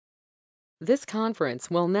This conference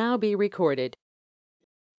will now be recorded.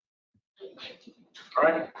 All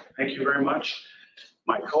right, thank you very much.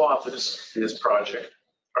 My co-authors in this project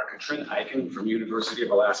are Katrin Eichen from University of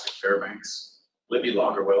Alaska Fairbanks, Libby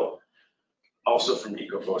Lagerwell, also from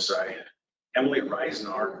EcoFOCI, Emily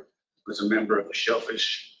Reisnar, who's a member of the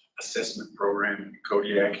Shellfish Assessment Program in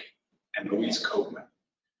Kodiak, and Louise Koopman,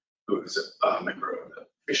 who is a member of the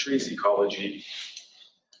Fisheries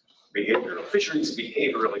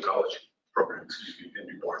Behavioral Ecology Program, in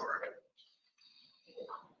New York, Oregon.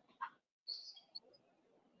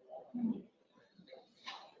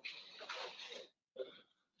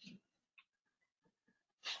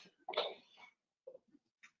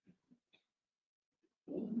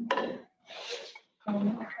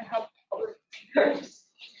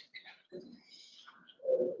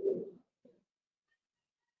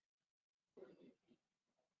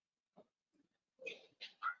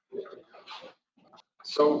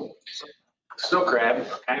 So, snow crab,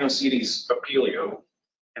 Cynocetes papilio,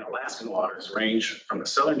 in Alaskan waters range from the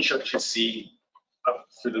southern Chukchi Sea up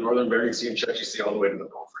through the northern Bering Sea and Chukchi Sea all the way to the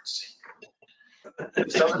Beaufort Sea. In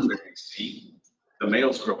the southern Bering Sea, the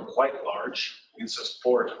males grow quite large and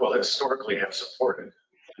historically have supported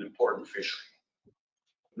an important fishery.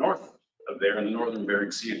 North of there in the northern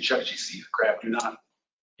Bering Sea and Chukchi Sea, the crab do not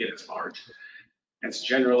get as large. It's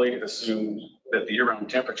generally assumed that the year-round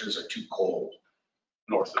temperatures are too cold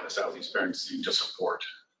north of the southeast Bering Sea to support,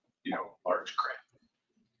 large crab.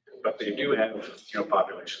 But they do have,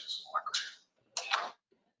 populations of small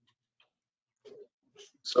crab.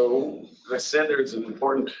 So, as I said, there's an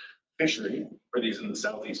important fishery for these in the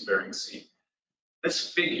southeast Bering Sea.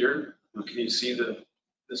 This figure, can you see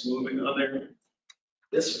this moving on there?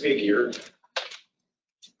 This figure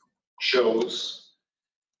shows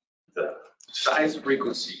the size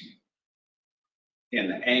frequency in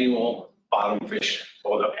the annual bottom fish,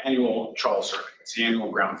 or the annual trawl survey. It's the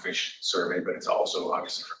annual groundfish survey, but it's also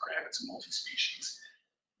obviously for crab, it's multi-species.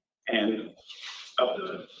 And of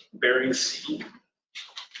the Bering Sea,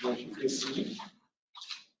 you can see,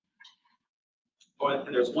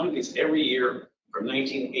 and there's one of these every year from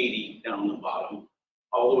 1980 down the bottom,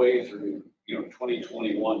 all the way through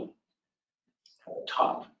 2021 at the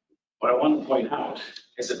top. What I want to point out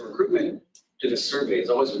is that recruitment to this survey has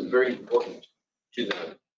always been very important to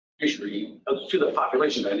the fishery, to the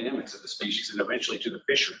population dynamics of the species, and eventually to the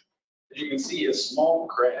fishery. As you can see, a small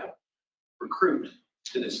crab recruit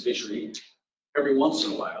to this fishery every once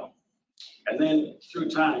in a while, and then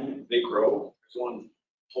through time they grow. There's one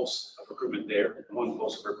pulse of recruitment there, one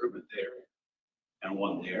pulse of recruitment there, and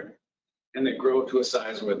one there, and they grow to a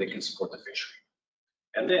size where they can support the fishery.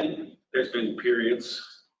 And then there's been periods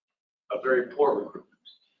of very poor recruitment.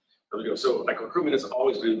 So like recruitment has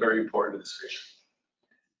always been very important to this fishery.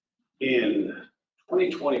 In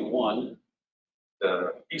 2021,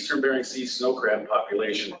 the eastern Bering Sea snow crab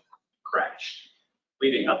population crashed.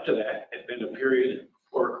 Leading up to that had been a period of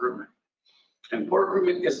poor recruitment. And poor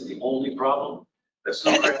recruitment isn't the only problem that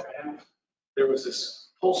snow crab have. There was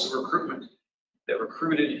this pulse of recruitment that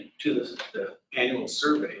recruited to the annual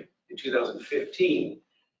survey in 2015.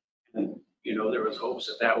 And there was hopes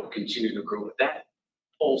that would continue to grow. But that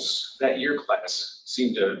pulse, that year class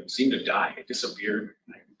seemed to die. It disappeared.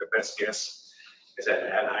 The best guess is that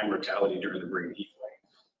it had high mortality during the Bering heat wave.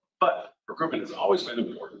 But recruitment has always been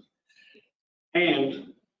important.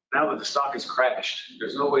 And now that the stock has crashed,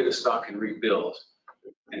 there's no way the stock can rebuild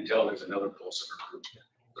until there's another pulse of recruitment.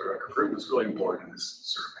 So recruitment is really important in this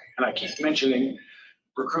survey. And I keep mentioning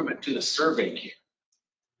recruitment to the survey gear.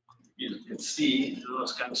 You can see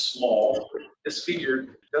it's kind of small. This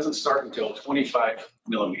figure doesn't start until 25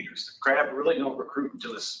 millimeters. The crab really don't recruit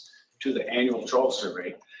to the annual trawl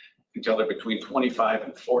survey until they're between 25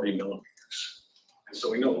 and 40 millimeters. And so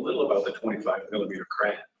we know a little about the 25 millimeter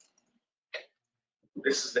crab.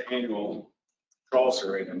 This is the annual trawl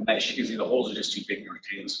survey. The mesh, you can see the holes are just too big to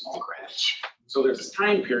retain small crabs. So there's this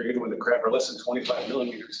time period when the crab are less than 25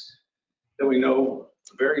 millimeters that we know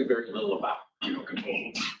very, very little about,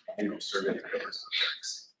 compared to the annual survey that covers the Bering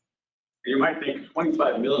Sea. You might think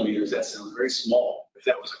 25 millimeters, that sounds very small. If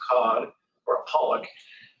that was a cod or a pollock,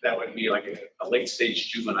 that would be like a late stage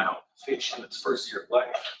juvenile fish in its first year of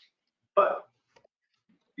life. But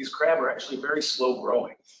these crab are actually very slow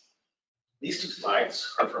growing. These two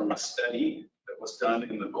slides are from a study that was done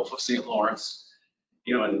in the Gulf of St. Lawrence,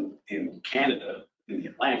 in Canada, in the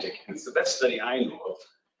Atlantic. And it's the best study I know of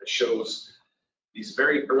that shows these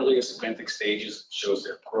very earliest benthic stages, shows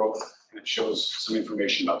their growth, and it shows some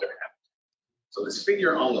information about their habitat. So this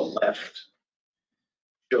figure on the left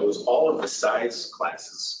shows all of the size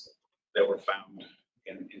classes that were found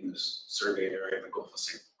in this survey area of the Gulf of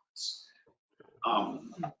St. Lawrence.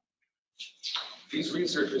 These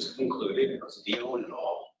researchers concluded, it was Dio and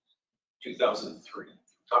al., 2003.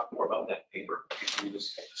 Talk more about that paper if you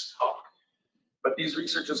just talk. But these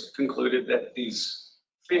researchers concluded that these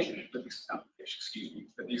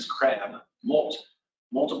that these crab molt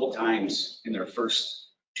multiple times in their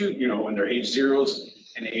first two, when they're age zeros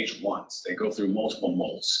and age ones. They go through multiple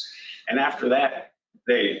molts. And after that,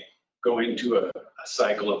 they go into a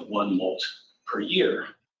cycle of one molt per year.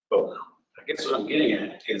 But I guess what I'm getting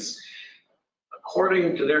at is,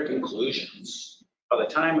 according to their conclusions, by the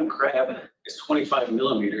time a crab is 25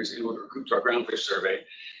 millimeters and we're grouped to our groundfish survey,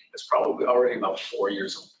 it's probably already about 4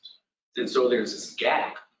 years old. And so there's this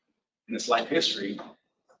gap in its life history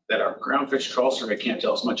that our groundfish trawl survey can't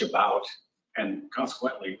tell us much about, and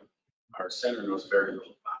consequently, our center knows very little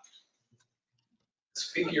about it.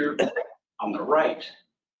 This figure on the right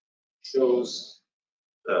shows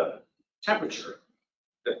the temperature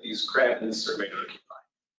that these crab in this survey occupy.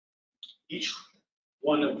 Each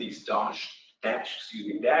one of these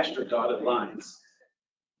dashed or dotted lines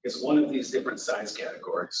is one of these different size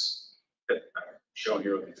categories that are shown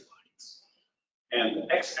here with these lines. And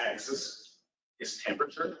the x-axis is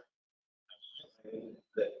temperature,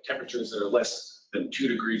 the temperatures that are less than 2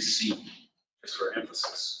 degrees C, just for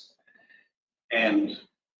emphasis. And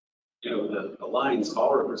the lines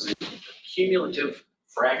all represent the cumulative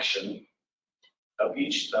fraction of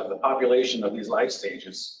each of the population of these life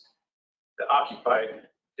stages that occupy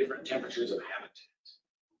different temperatures of habitat.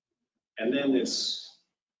 And then this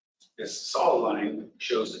solid line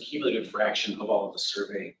shows the cumulative fraction of all of the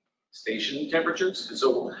survey station temperatures. And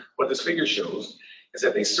so what this figure shows is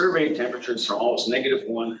that they surveyed temperatures from almost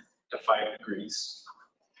 -1 to 5 degrees.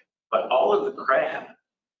 But all of the crab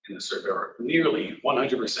in the survey, or nearly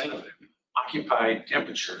 100% of them, occupied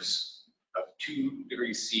temperatures of 2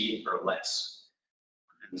 degrees C or less.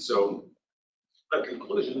 And so the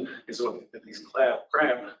conclusion is that these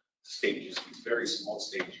crab stages, these very small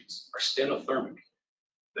stages, are stenothermic,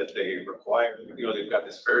 that they require, they've got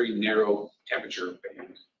this very narrow temperature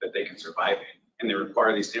band that they can survive in, and they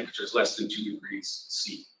require these temperatures less than 2 degrees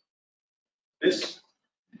C. This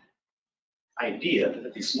idea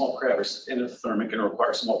that these small crab are stenothermic and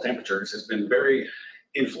require small temperatures has been very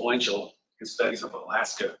influential in studies of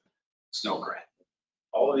Alaska snow crab.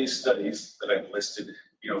 All of these studies that I've listed,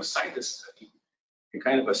 scientists study, can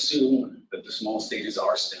kind of assume that the small stages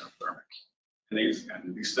are stenothermic.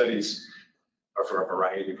 And these studies are for a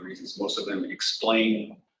variety of reasons. Most of them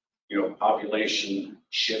explain, population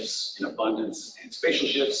shifts in abundance and spatial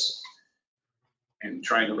shifts, and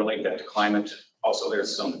trying to relate that to climate. Also,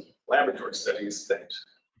 there's some laboratory studies that,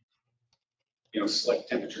 select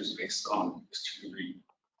temperatures based on this 2 degree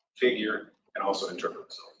figure and also interpret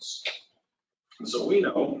results. And so we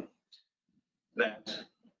know that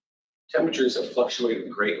temperatures have fluctuated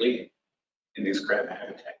greatly in these crab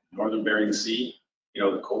habitat. Northern Bering Sea,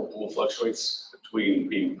 the cold pool fluctuates between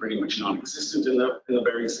being pretty much non-existent in the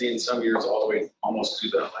Bering Sea in some years all the way almost to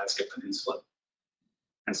the Alaska Peninsula.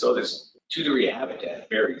 And so this 2 degree habitat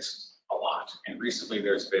varies a lot. And recently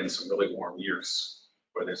there's been some really warm years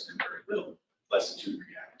where there's been very little, less than 2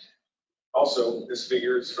 degree habitat. Also, this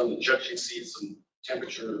figure is from the Chukchi Sea, some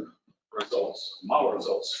temperature results, model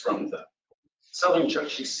results from the southern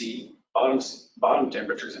Chukchi Sea, bottom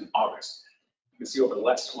temperatures in August. You can see over the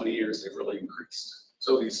last 20 years, they've really increased.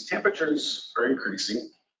 So these temperatures are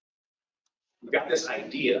increasing. We've got this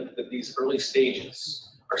idea that these early stages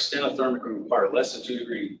are stenothermic and require less than 2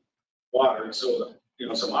 degree water. So,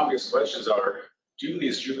 some obvious questions are, do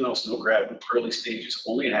these juvenile snow crab early stages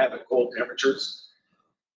only inhabit cold temperatures?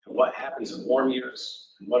 And what happens in warm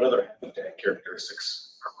years? And what other habitat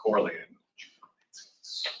characteristics are correlated with juvenile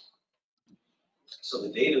incidents? So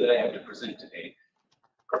the data that I have to present today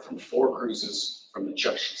are from 4 cruises from the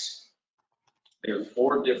Chukchi Sea. There are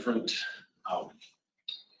 4 different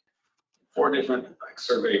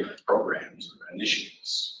survey programs or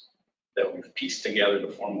initiatives that we've pieced together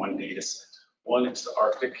to form one data set. One is the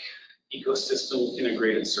Arctic Ecosystem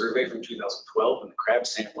Integrated Survey from 2012, and the crab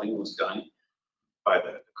sampling was done by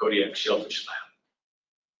the Kodiak Shellfish Lab.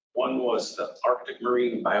 One was the Arctic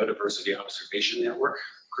Marine Biodiversity Observation Network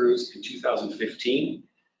cruise in 2015.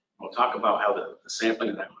 We'll talk about how the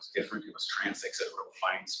sampling of that was different. It was transects at a real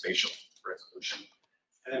fine spatial resolution.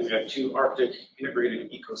 And then we had 2 Arctic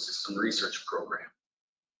Integrated Ecosystem Research Program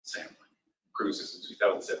sampling cruises in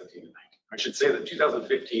 2017 and 19. I should say that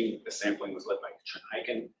 2015, the sampling was led by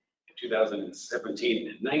Juvenile. In 2017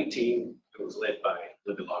 and 19, it was led by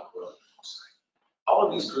Libby Lockwell. All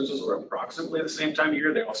of these cruises were approximately the same time of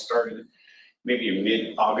year. They all started maybe in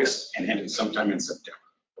mid-August and ended sometime in September,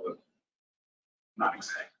 not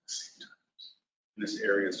exactly the same time. And this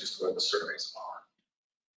area is just where the surveys are.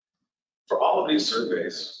 For all of these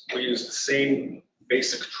surveys, we use the same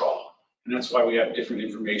basic trawl. And that's why we have different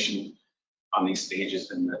information on these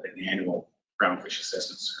stages in the annual groundfish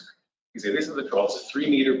assessment survey. You see, this is the trawl. It's a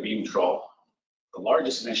 3-meter beam trawl. The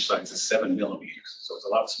largest mesh size is 7 millimeters, so it's a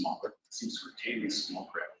lot smaller. It seems to retain these small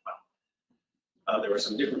crab well. There were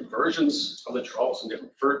some different versions of the trawl, some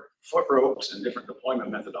different foot ropes and different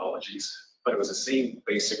deployment methodologies, but it was the same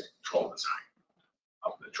basic trawl design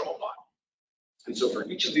of the trawl body. And so for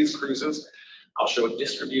each of these cruises, I'll show a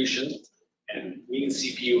distribution and mean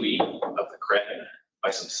CPUE of the crab by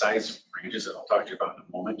some size ranges that I'll talk to you about in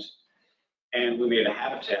a moment. And we made a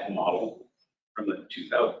habitat model from the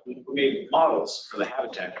 2000. We made models for the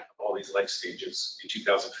habitat of all these life stages in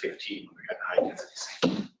 2015 when we had the high density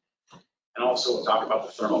stage. And also we'll talk about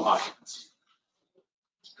the thermal occupancy.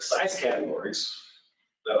 The size categories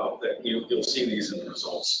that you'll see these in the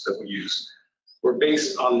results that we use were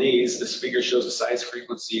based on these. This figure shows the size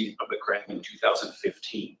frequency of the crab in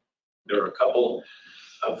 2015. There are a couple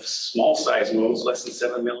of small size modes, less than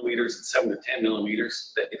 7 millimeters and 7 to 10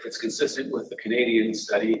 millimeters, that if it's consistent with the Canadian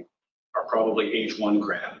study, are probably age 1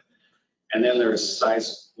 crab. And then there's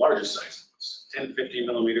larger size modes, 10 to 15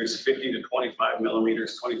 millimeters, 50 to 25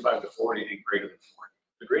 millimeters, 25 to 40, and greater than 40.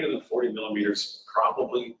 The greater than 40 millimeters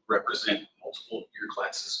probably represent multiple year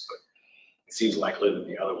classes, but it seems likely that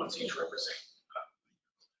the other ones each represent.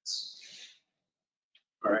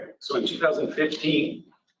 All right, so in 2015,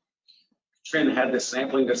 Trin had this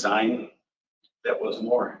sampling design that was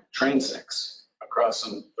more transects across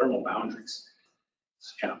some thermal boundaries.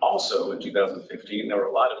 And also in 2015, there were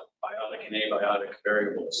a lot of biotic and abiotic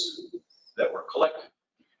variables that were collected.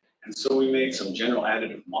 And so we made some general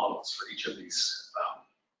additive models for each of these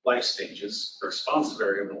life stages. The response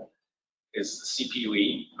variable is the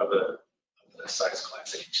CPUE of the size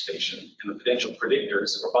class at each station. And the potential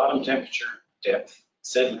predictors are bottom temperature, depth,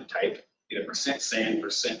 sediment type, either percent sand,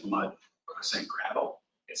 percent mud, or percent gravel.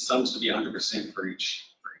 It sums to be 100% for each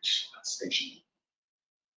station.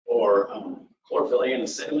 Or chlorophyll A in the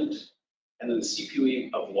sediment, and then the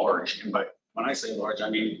CPUE of large. And when I say large, I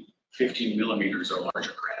mean 15 millimeters or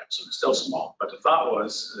larger crabs. So they're still small. But the thought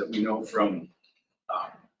was that we know from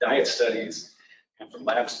diet studies and from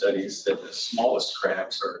lab studies that the smallest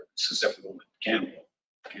crabs are susceptible to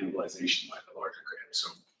cannibalization by the larger crabs. So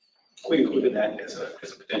we included that as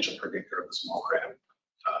a potential predictor of the small crab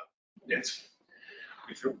density.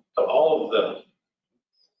 We threw all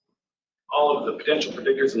of the potential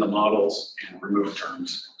predictors in the models and removed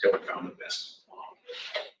terms until we found the best model.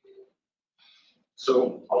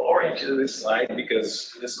 So I'll orient you to this slide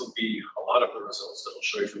because this will be a lot of the results that will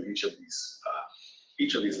show you from each of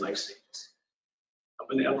these life stages. Up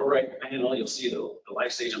in the upper right panel, you'll see the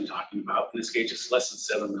life stage I'm talking about. In this case, it's less than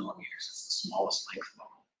 7 millimeters. It's the smallest length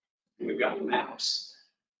model. And we've got maps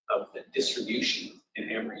of the distribution in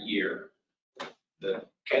every year. The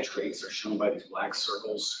catch rates are shown by these black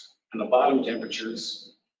circles, and the bottom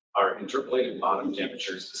temperatures are interpolated bottom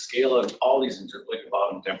temperatures. The scale of all these interpolated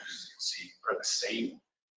bottom temperatures you'll see are the same,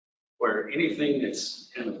 where anything that's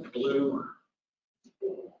kind of blue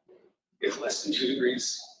is less than 2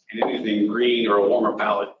 degrees, and anything green or a warmer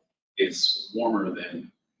palette is warmer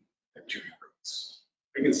than 2 degrees.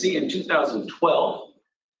 You can see in 2012,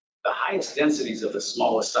 the highest densities of the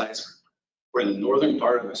smallest size were in the northern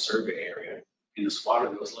part of the survey area in this water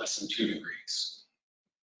that was less than 2 degrees.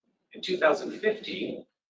 In 2015,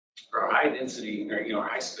 for our high density, or our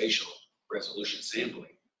high spatial resolution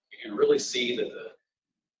sampling, you can really see that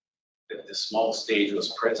the small stage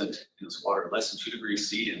was present in this water less than 2 degrees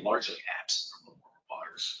C and largely absent from the warmer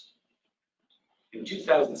waters. In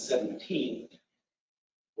 2017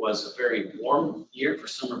 was a very warm year for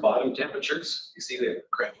summer bottom temperatures. You see that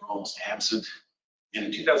crab were almost absent. And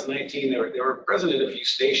in 2019, they were present at a few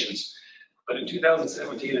stations, but in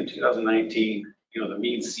 2017 and 2019, the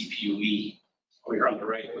mean CPUE over here on the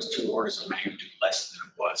right was 2 orders of magnitude less than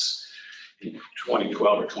it was in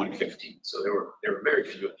 2012 or 2015. So there were very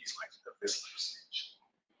few of this life stage.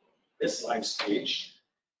 This life stage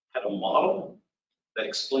had a model that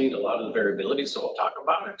explained a lot of the variability, so I'll talk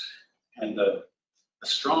about it. And the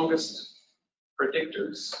strongest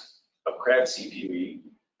predictors of crab CPUE,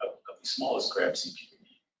 of the smallest crab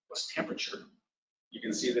CPUE, was temperature. You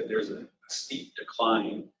can see that there's a steep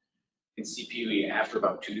decline in CPUE after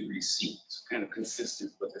about 2 degrees C. It's kind of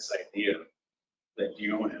consistent with this idea that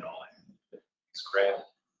Dion and all had. These crab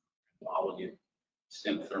all get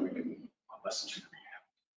stentothermic in less than 2 degrees.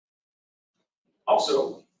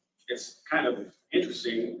 Also, it's kind of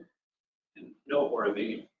interesting and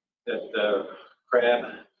noteworthy that the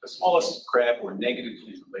smallest crab were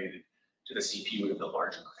negatively related to the CPU of the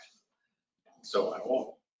larger crab. So I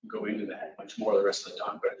won't go into that much more the rest of the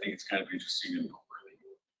talk, but I think it's kind of interesting and noteworthy.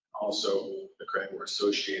 Also, the crab were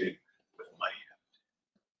associated with muddy.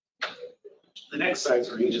 The next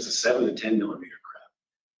size range is a 7 to 10 millimeter crab.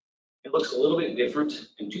 It looks a little bit different.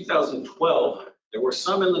 In 2012, there were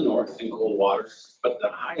some in the north in cold water, but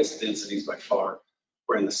the highest densities by far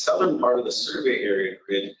were in the southern part of the survey area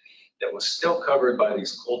grid that was still covered by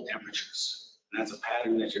these cold temperatures. And that's a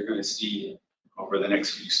pattern that you're going to see over the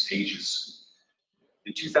next few stages.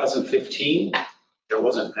 In 2015, there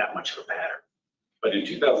wasn't that much of a pattern. But in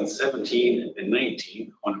 2017 and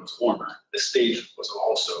 19, when it was warmer, this stage was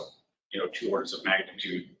also, 2 orders of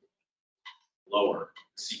magnitude lower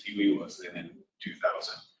CPU was than in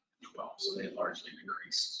 2012. So they largely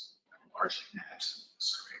decreased, largely absent in the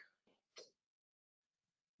survey.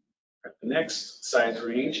 The next size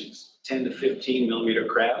range is 10 to 15 millimeter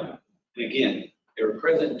crab. And again, they were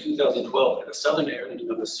present in 2012 at the southern end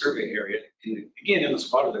of the survey area, and again in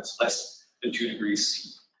this water that's less than 2 degrees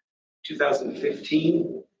C.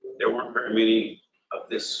 2015, there weren't very many of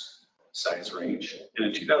this size range. And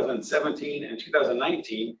in 2017 and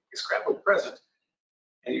 2019, these crab were present.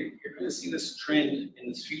 And you're going to see this trend in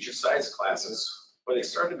these future size classes where they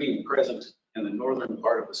started being present in the northern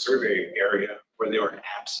part of the survey area where they were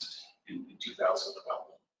absent in 2012.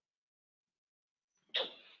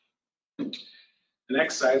 The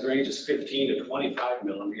next size range is 15 to 25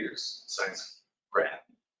 millimeters size crab.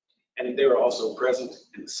 And they were also present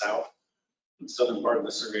in the south and southern part of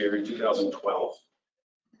the survey area in 2012.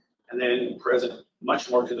 And then present much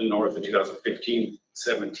more to the north in 2015,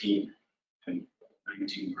 17, and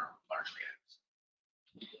 19 were largely absent.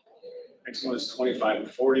 Next one is 25 to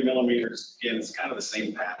 40 millimeters. Again, it's kind of the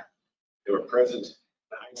same pattern. They were present at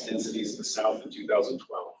the highest densities in the south in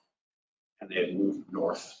 2012, and they had moved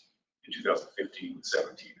north in 2015,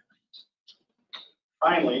 17.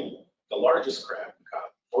 Finally, the largest crab,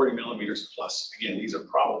 40 millimeters plus. Again, these are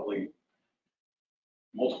probably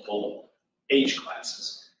multiple age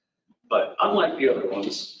classes. But unlike the other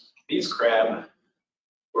ones, these crab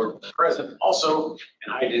were present also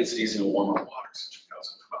in high densities in warmer waters in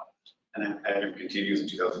 2012. And that pattern continues in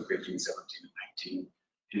 2015, 17, and 19.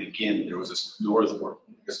 And again, there was this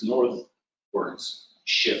northwards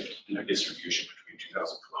shift in their distribution between 2012 and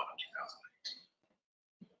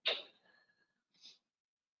 2019.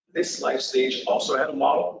 This life stage also had a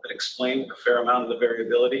model that explained a fair amount of the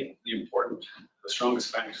variability. The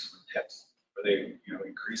strongest factors were depth, where they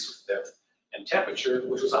increased with depth, and temperature,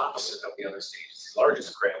 which was opposite of the other stages. The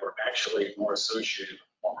largest crab were actually more associated with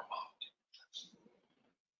warmer bottom.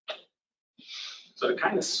 So to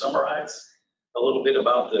kind of summarize a little bit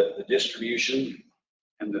about the distribution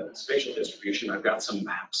and the spatial distribution, I've got some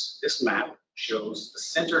maps. This map shows the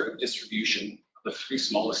center of distribution of the 3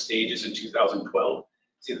 smallest stages in 2012.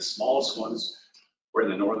 See, the smallest ones were in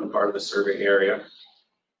the northern part of the survey area.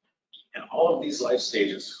 And all of these life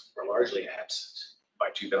stages were largely absent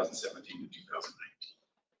by 2017 and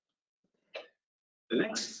 2019. The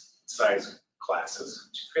next size classes,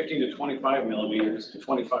 15 to 25 millimeters and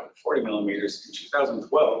 25 to 40 millimeters in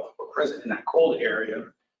 2012 were present in that cold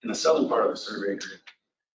area in the southern part of the survey grid.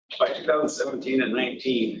 By 2017 and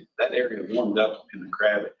 19, that area warmed up and the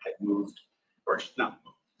crab had moved, or not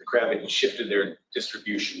moved, the crab had shifted their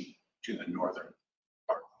distribution to the northern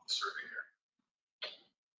part of the survey area.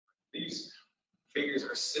 These figures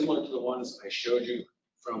are similar to the ones I showed you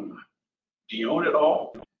from Dion et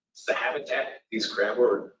al. It's the habitat these crab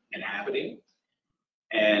were inhabiting.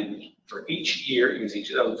 And for each year, you can see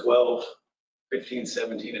 2012, 15,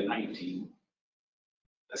 17, and 19,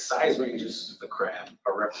 the size ranges of the crab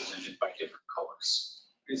are represented by different colors.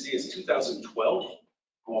 You can see it's 2012,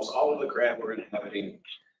 almost all of the crab were inhabiting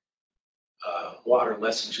water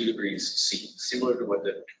less than 2 degrees C, similar to what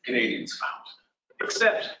the Canadians found,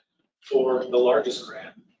 except for the largest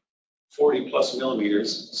crab, 40 plus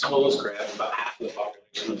millimeters. Some of those crabs, about half of the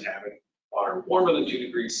population, was having water warmer than 2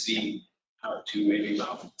 degrees C, out to maybe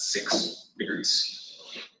about 6 degrees C.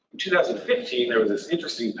 In 2015, there was this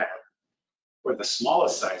interesting pattern where the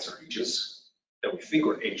smallest size ranges that we think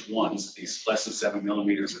were H1s, these less than 7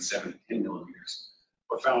 millimeters and 7 to 10 millimeters,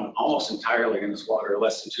 were found almost entirely in this water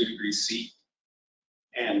less than 2 degrees C.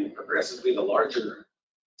 And progressively, the larger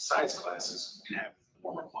size classes inhabit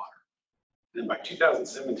warmer water. And then by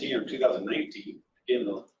 2017 or 2019, again,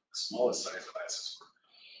 the smallest size classes were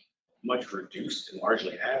much reduced and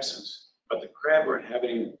largely absent, but the crab were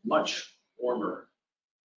inhabiting much warmer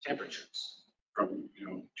temperatures from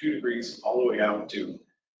 2 degrees all the way out to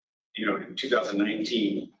in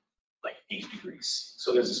 2019 like 8 degrees.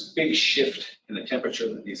 So there's this big shift in the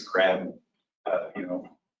temperature that these crab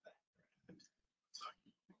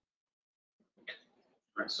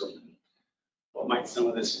Right, so what might some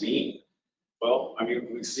of this mean? Well, I mean,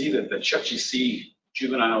 we see that the Chukchi Sea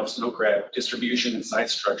juvenile snow crab distribution and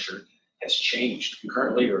size structure has changed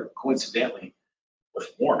concurrently or coincidentally with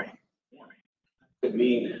warming. Could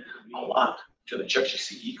mean a lot to the Chukchi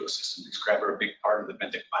Sea ecosystem. These crab are a big part of the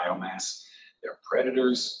benthic biomass. They're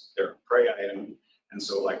predators, they're a prey item. And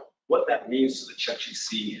so like what that means to the Chukchi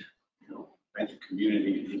Sea, benthic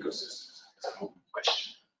community and ecosystem is an open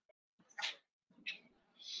question.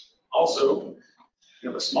 Also,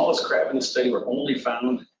 the smallest crab in the study were only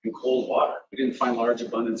found in cold water. We didn't find large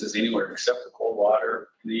abundances anywhere except for cold water.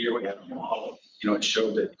 In the year we had a model, it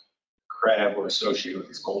showed that crab were associated with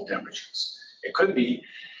these cold temperatures. It could be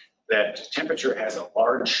that temperature has a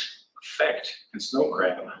large effect in snow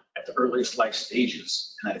crab at the earliest life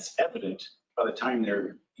stages, and that it's evident by the time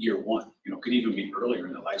they're year one. Could even be earlier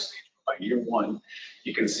in the life stage. By year one,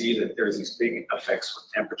 you can see that there's these big effects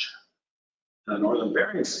with temperature. In the northern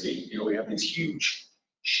Bering Sea, we have these huge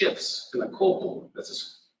shifts in the cold pool. That's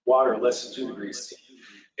just water less than 2 degrees C.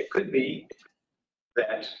 It could be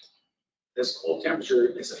that this cold temperature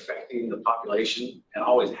is affecting the population and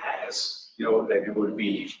always has, that it would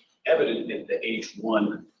be evident in the age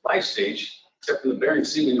 1 life stage, except in the Bering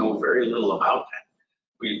Sea, we know very little about that.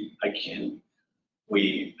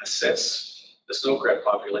 We assess the snow crab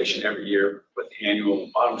population every year with the annual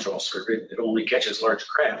bottom trawl survey that only catches large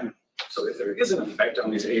crab. So if there is an effect on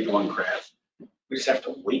these age 1 crab, we just have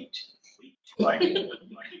to wait, like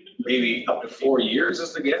maybe up to 4 years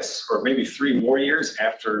is the guess, or maybe 3 more years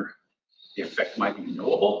after the effect might be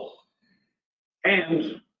knowable.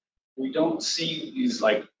 And we don't see these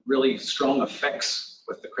like really strong effects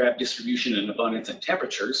with the crab distribution and abundance and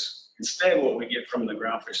temperatures. Instead, what we get from the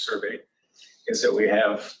groundfish survey is that we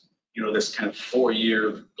have, this kind of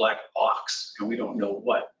 4-year black box, and we don't know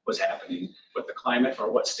what was happening with the climate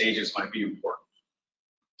or what stages might be important.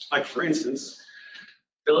 Like for instance,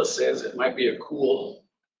 Phyllis says it might be a cool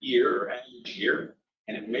year or average year,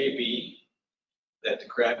 and it may be that the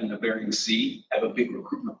crab in the Bering Sea have a big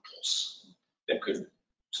recruitment pulse that could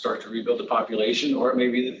start to rebuild the population, or it may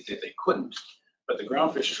be that they couldn't. But the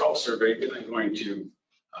groundfish trawl survey isn't going to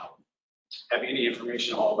have any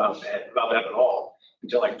information all about that at all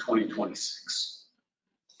until like 2026.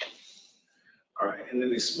 All right, and then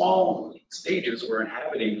these small stages were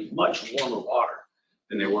inhabiting much warmer water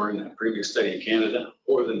than they were in that previous study in Canada,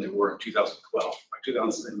 or than they were in 2012. By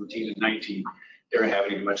 2017 and 19, they're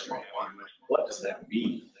inhabiting much more water. What does that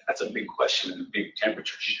mean? That's a big question and a big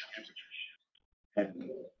temperature shift. And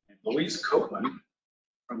Louise Copeland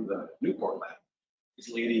from the Newport lab is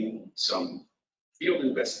leading some field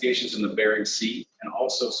investigations in the Bering Sea and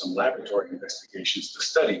also some laboratory investigations to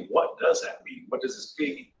study what does that mean? What does this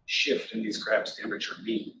big shift in these crabs' temperature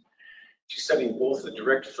mean? She's studying both the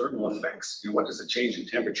direct thermal effects, what does a change in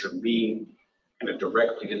temperature mean, and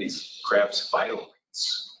directly to these crabs' vital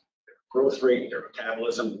rates, their growth rate, their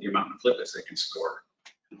metabolism, the amount of lipids they can store.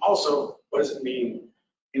 And also, what does it mean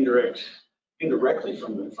indirectly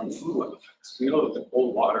from food web effects? We know that the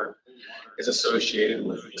cold water is associated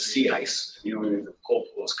with the sea ice. The cold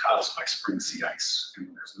pool is caused by spring sea ice, and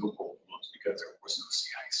there's no cold pools because there was no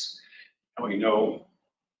sea ice. And we know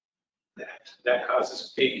that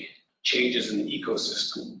causes big changes in the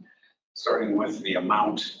ecosystem, starting with the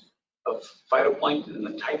amount of phytoplankton and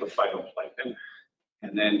the type of phytoplankton,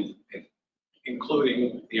 and then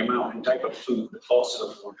including the amount and type of food that falls to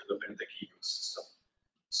the floor to the benthic ecosystem.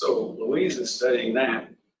 So Louise is studying that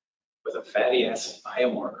with a fatty acid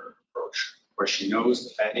biomarker approach, where she knows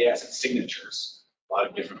the fatty acid signatures, a lot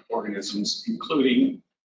of different organisms, including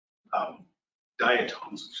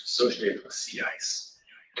diatoms, which are associated with sea ice.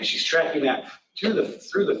 And she's tracking that through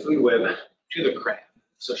the food web to the crab.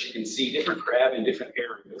 So she can see different crab in different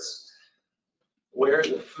areas where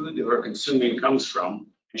the food that we're consuming comes from,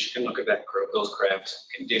 and she can look at those crabs'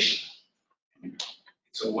 condition.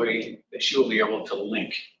 It's a way that she will be able to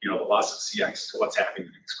link, the loss of sea ice to what's happening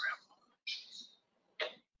to these crab populations.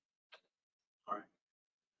 All right.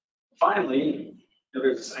 Finally,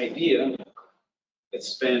 there's this idea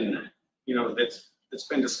that's been, that's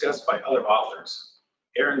been discussed by other authors.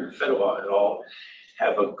 Aaron Fedowa et al.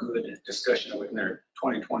 Have a good discussion of it in their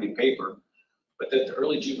 2020 paper, but that the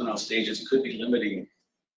early juvenile stages could be limiting.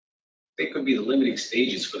 They could be the limiting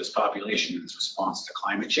stages for this population in its response to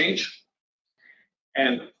climate change.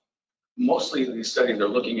 And mostly in these studies, they're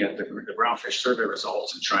looking at the groundfish survey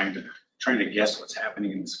results and trying to guess what's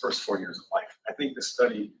happening in these first 4 years of life. I think this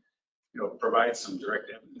study, provides some direct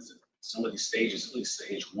evidence that some of these stages, at least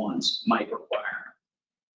stage 1s, might require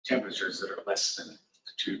temperatures that are less than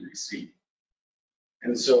 2 degrees C.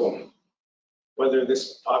 And so whether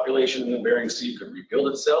this population in the Bering Sea could rebuild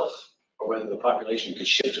itself, or whether the population could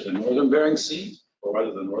shift to the northern Bering Sea, or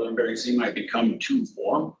whether the northern Bering Sea might become too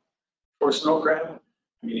warm for snow crab.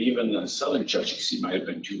 I mean, even the southern Chukchi Sea might have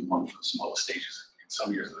been too warm for the smallest stages in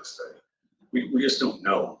some years of the study. We just don't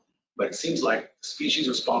know. But it seems like the species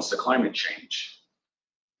response to climate change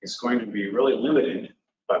is going to be really limited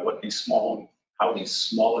by what how these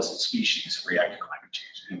smallest species react to climate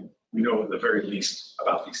change. And we know the very least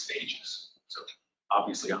about these stages. So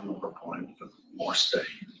obviously I'm a proponent of more study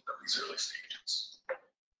of these early stages.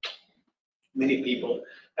 Many people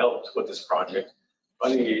helped with this project,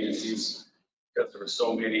 funding agencies, because there were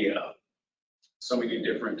so many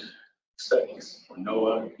different studies from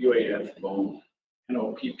NOAA, UAF, BOEM,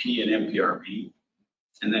 NOPP, and MPRB.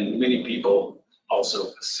 And then many people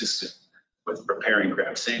also assisted with preparing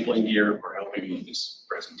crab sampling gear or helping with this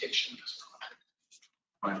presentation of this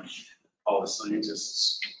project. All the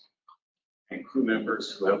scientists and crew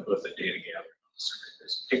members who helped with the data gathering on the survey.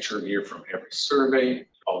 There's a picture here from every survey,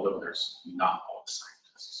 although there's not all the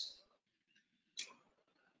scientists.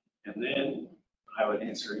 And then I would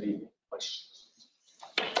answer any questions.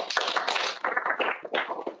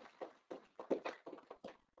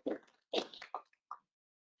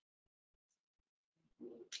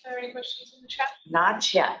 Are there any questions in the chat?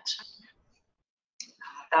 Not yet.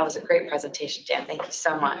 That was a great presentation, Dan. Thank you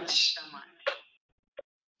so much.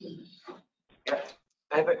 Yeah,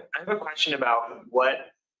 I have a question about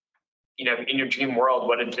what, in your dream world,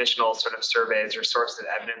 what additional sort of surveys or sources of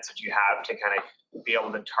evidence would you have to kind of be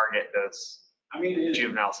able to target those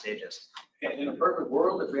juvenile stages? In a perfect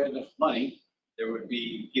world, if we had enough money, there would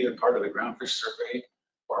be either part of the groundfish survey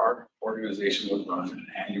or our organization would run an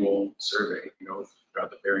annual survey, throughout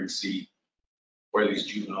the Bering Sea, where these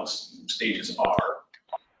juvenile stages are,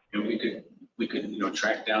 and we could,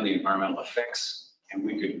 track down the environmental effects, and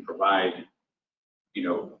we could provide,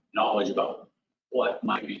 knowledge about what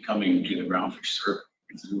might be coming to the groundfish survey.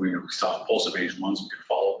 If we saw pulse of age ones, we could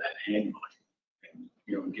follow that annually,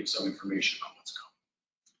 and give some information on what's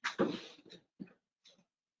coming.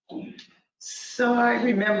 So I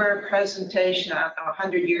remember a presentation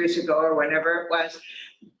 100 years ago or whenever it was.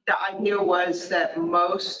 The idea was that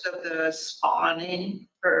most of the spawning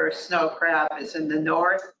for snow crab is in the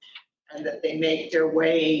north and that they make their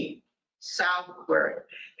way southward.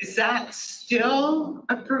 Is that still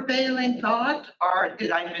a prevailing thought, or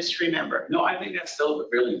did I misremember? No, I think that's still a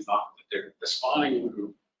prevailing thought, that the spawning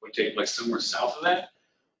would take place somewhere south of that.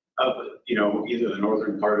 Either the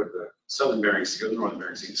northern part of the southern Bering Sea or the northern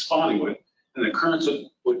Bering Sea. The spawning would, and the currents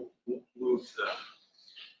would move the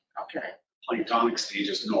planktonic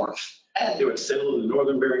stages north. They would settle in the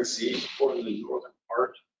northern Bering Sea or in the northern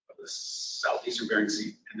part of the southeastern Bering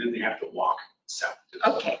Sea, and then they have to walk south to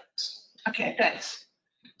the Okay, thanks.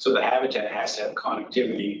 So the habitat has to have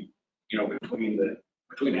connectivity,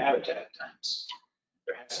 between habitat times.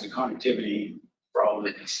 There has to be connectivity for all of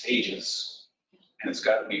these stages, and it's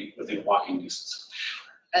got to be within walking distance.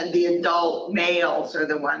 And the adult males are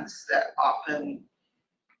the ones that often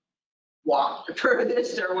walk the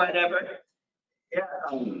furthest or whatever. Yeah,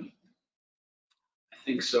 I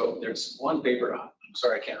think so. There's one paper, I'm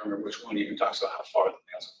sorry, I can't remember which one, even talks about how far the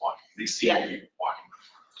males are walking. They seem to be walking the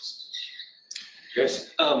farthest.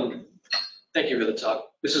 Yes. Thank you for the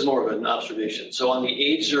talk. This is more of an observation. So on the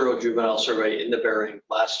age 0 juvenile survey in the Bering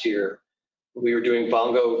last year, we were doing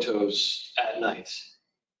bongo tows at night.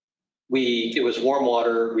 It was warm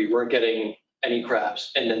water, we weren't getting any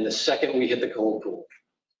crabs. And then the second we hit the cold pool,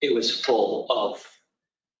 it was full of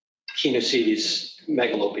Kinocetes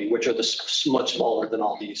megalopi, which are much smaller than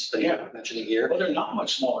all these that you're mentioning here. Well, they're not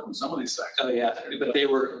much smaller than some of these sites. Oh yeah, but they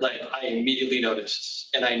were like, I immediately noticed,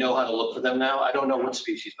 and I know how to look for them now. I don't know what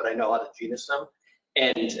species, but I know how to genus them.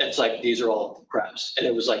 And it's like, these are all crabs. And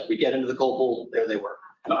it was like, we get into the cold pool, there they were.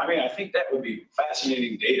 No, I mean, I think that would be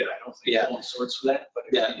fascinating data. I don't think all sorts for that. But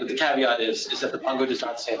but the caveat is that the bongo does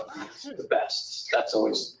not sample the best. That's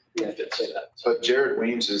always, we have to say that. But Jared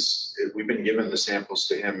Weems we've been given the samples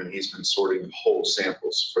to him and he's been sorting whole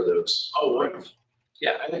samples for those. Oh, right.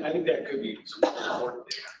 Yeah, I think that could be some important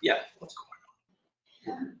data. Yeah. What's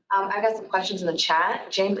going on? I got some questions in the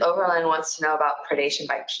chat. James Overland wants to know about predation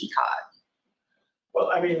by peacock.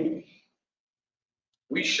 Well, I mean,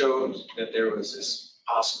 we showed that there was this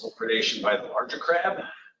possible predation by the larger crab,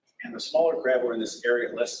 and the smaller crab were in this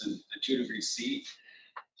area less than 2 degrees C.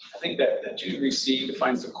 I think that 2 degrees C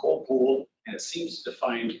defines the cold pool, and it seems to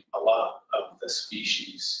define a lot of the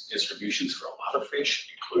species distributions for a lot of fish,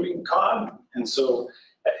 including cod. And so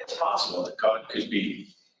it's possible that cod could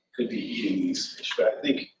be eating these fish, but I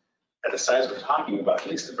think at the size we're talking about, at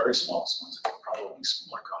least the very smallest ones, probably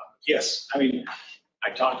smaller cod. Yes, I mean,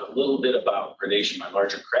 I talked a little bit about predation by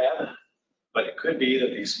larger crab, but it could be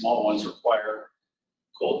that these small ones require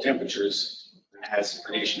cold temperatures as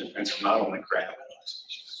predation defense from not only crab, but other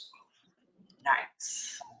species.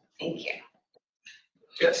 Nice. Thank you.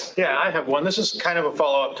 Yes. Yeah, I have one. This is kind of a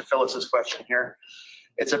follow-up to Phyllis's question here.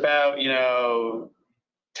 It's about,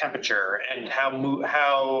 temperature and how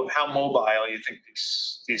mobile you think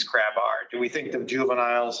these crab are. Do we think the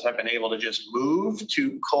juveniles have been able to just move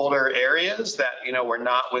to colder areas that, were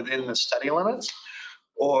not within the study limits?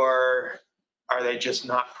 Or are they just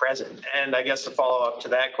not present? And I guess the follow-up to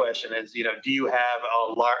that question is, do you have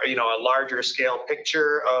a larger scale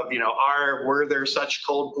picture of, were there such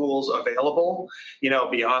cold pools available,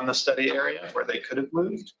 beyond the study area where they could have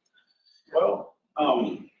moved? Well,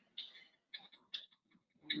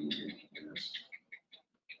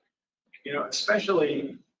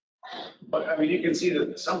 especially, but I mean, you can see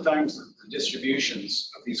that sometimes the distributions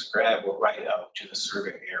of these crab were right up to the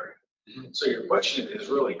survey area. So your question is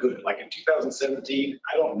really good. Like in 2017,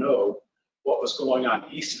 I don't know what was going on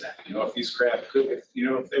east of that. If these crab could, if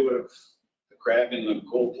they would have, the crab in the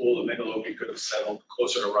cold pool of Middleby could have settled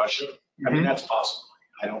closer to Russia. I mean, that's possible.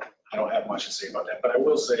 I don't have much to say about that, but I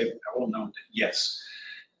will note that yes,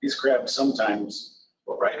 these crabs sometimes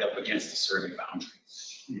were right up against the survey boundary.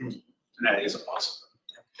 And that is a possibility.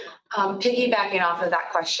 Piggybacking off of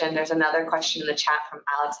that question, there's another question in the chat from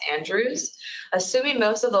Alex Andrews. Assuming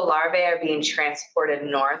most of the larvae are being transported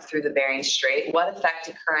north through the Bering Strait, what effect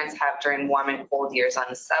do currents have during warm and cold years on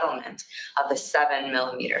the settlement of the 7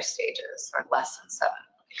 millimeter stages or less than 7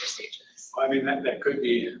 millimeter stages? Well, I mean, that could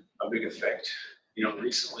be a big effect.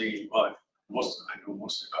 Recently, I know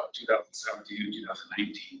mostly about 2017 and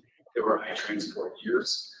 2019, there were high transport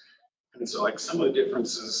years. And so like some of the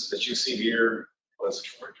differences that you see here, was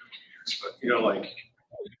for 2 years, but like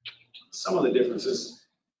some of the differences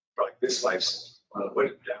for like this what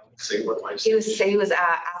did that say what life? He was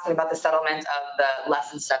asking about the settlement of the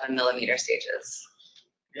less than 7 millimeter stages.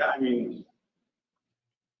 Yeah, I mean,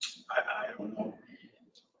 I don't know.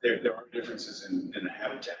 There are differences in the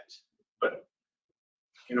habitat, but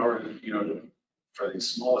in order, for these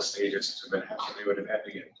smallest stages to have been happening, they would have had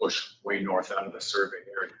to get pushed way north out of the survey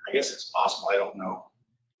area. I guess it's possible. I don't know.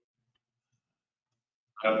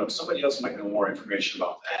 Somebody else might know more information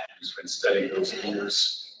about that, who's been studying those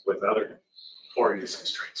years with other authorities and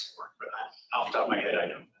transport, but off the top of my head, I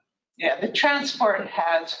don't. Yeah, the transport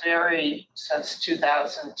has varied since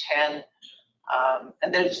 2010.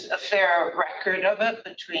 And there's a fair record of it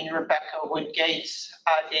between Rebecca Woodgate's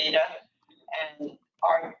data and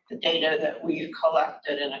the data that we've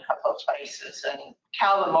collected in a couple of places. And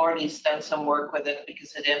Cal Lamorty's done some work with it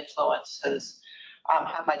because it influences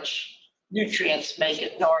how much nutrients make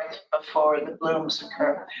it north before the blooms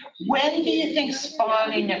occur. When do you think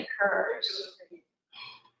spawning occurs?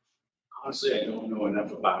 Honestly, I don't know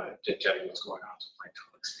enough about it to tell you what's going on with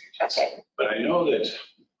plankton stages. Okay. But I know that,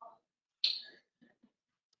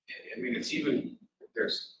 it's even,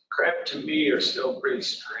 there's crab to me are still pretty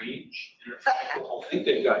strange. And in fact, I don't think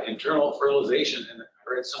they've got internal fertilization. And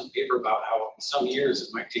I read some paper about how in some years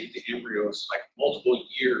it might take the embryos like multiple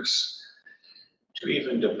years to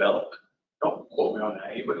even develop. Don't quote me on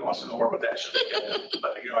that. Anybody wants to know more about that should look at it.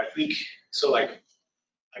 But I think so. Like,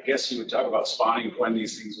 I guess you would talk about spawning when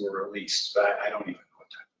these things were released, but I don't even know what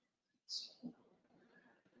time.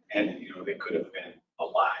 And they could have been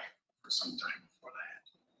alive for some time before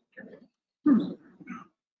that.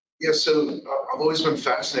 Yeah, so I've always been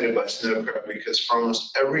fascinated by snow crab because for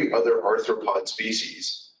almost every other arthropod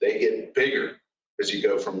species, they get bigger as you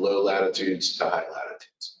go from low latitudes to high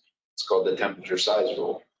latitudes. It's called the temperature size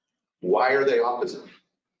rule. Why are they opposite?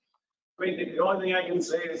 I mean, the only thing I can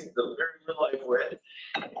say is the very little I've read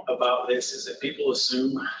about this is that people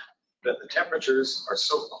assume that the temperatures are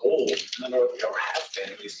so cold, or have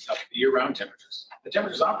been at least year-round temperatures. The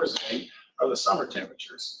temperatures I'm presenting are the summer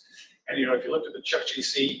temperatures. And if you look at the Chukchi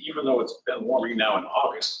Sea, even though it's been warming now in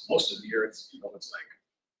August, most of the year it's it's like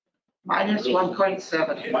Minus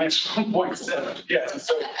 1.7. minus 1.7. Yeah, and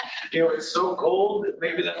so it's so cold that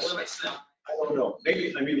maybe that limits them. I don't know.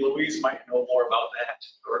 Maybe Louise might know more about that,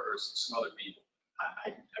 or some other people.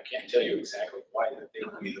 I can't tell you exactly why that they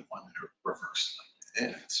would be the one that are reversed.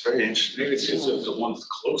 Yeah, it's very interesting. Maybe it's just the ones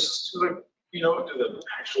closest to the to the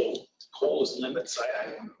actual coldest limits. I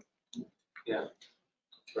don't know. Yeah.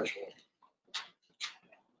 Threshold.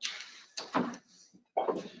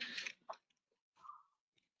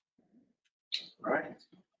 All right.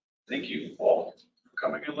 Thank you all for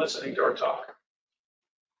coming and listening to our talk.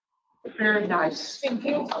 Very nice. Thank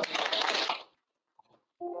you.